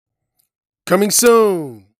Coming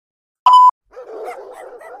soon.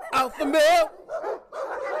 Alpha male.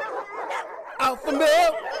 Alpha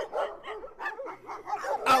male.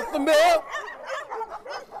 Alpha male.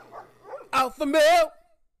 Alpha male.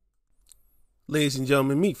 Ladies and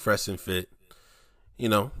gentlemen, meet Fresh and Fit. You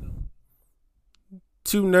know,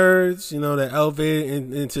 two nerds, that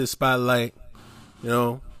elevated into the spotlight.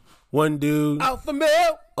 One dude, alpha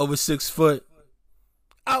male, over 6 foot,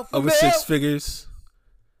 alpha over male. 6 figures,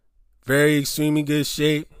 very extremely good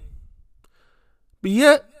shape. But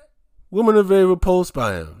yet, women are very repulsed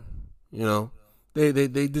by him.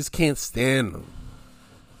 They just can't stand him. You know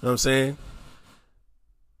what I'm saying?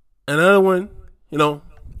 Another one,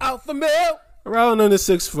 alpha male, around under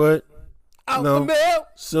 6 foot. Alpha male,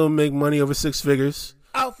 still make money over 6 figures.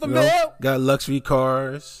 Alpha male, got luxury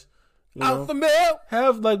cars. Alpha male,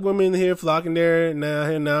 have like women here flocking there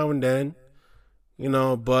now and then.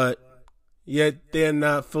 But yet they're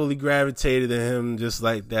not fully gravitated to him just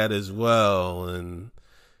like that as well. And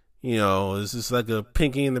it's just like a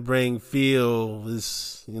pinky in the brain feel.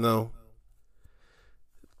 It's a little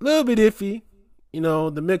bit iffy.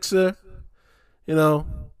 The mixer.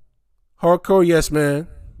 Hardcore yes man.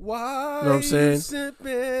 Why? You know what I'm saying?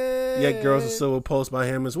 Sipping? Yet girls are so repulsed by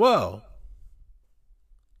him as well.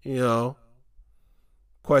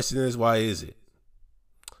 Question is, why is it?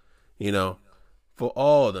 For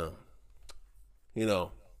all of them.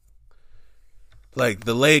 Like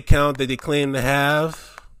the leg count that they claim to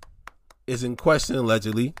have is in question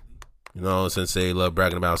allegedly. Since they love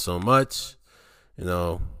bragging about so much.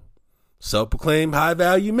 Self-proclaimed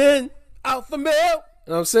high-value men. Alpha male. You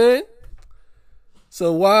know what I'm saying?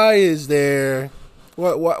 So why is there,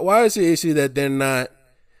 why is the issue that they're not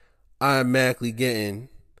automatically getting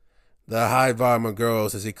the high volume of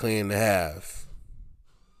girls as they claim to have?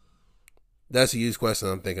 That's a huge question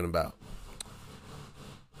I'm thinking about.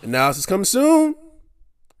 Analysis coming soon.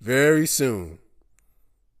 Very soon.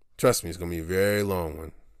 Trust me, it's going to be a very long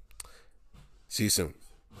one. See you soon.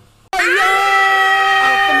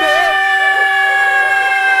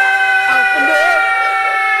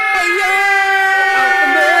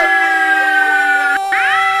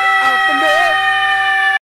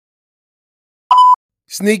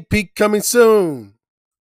 Sneak peek coming soon.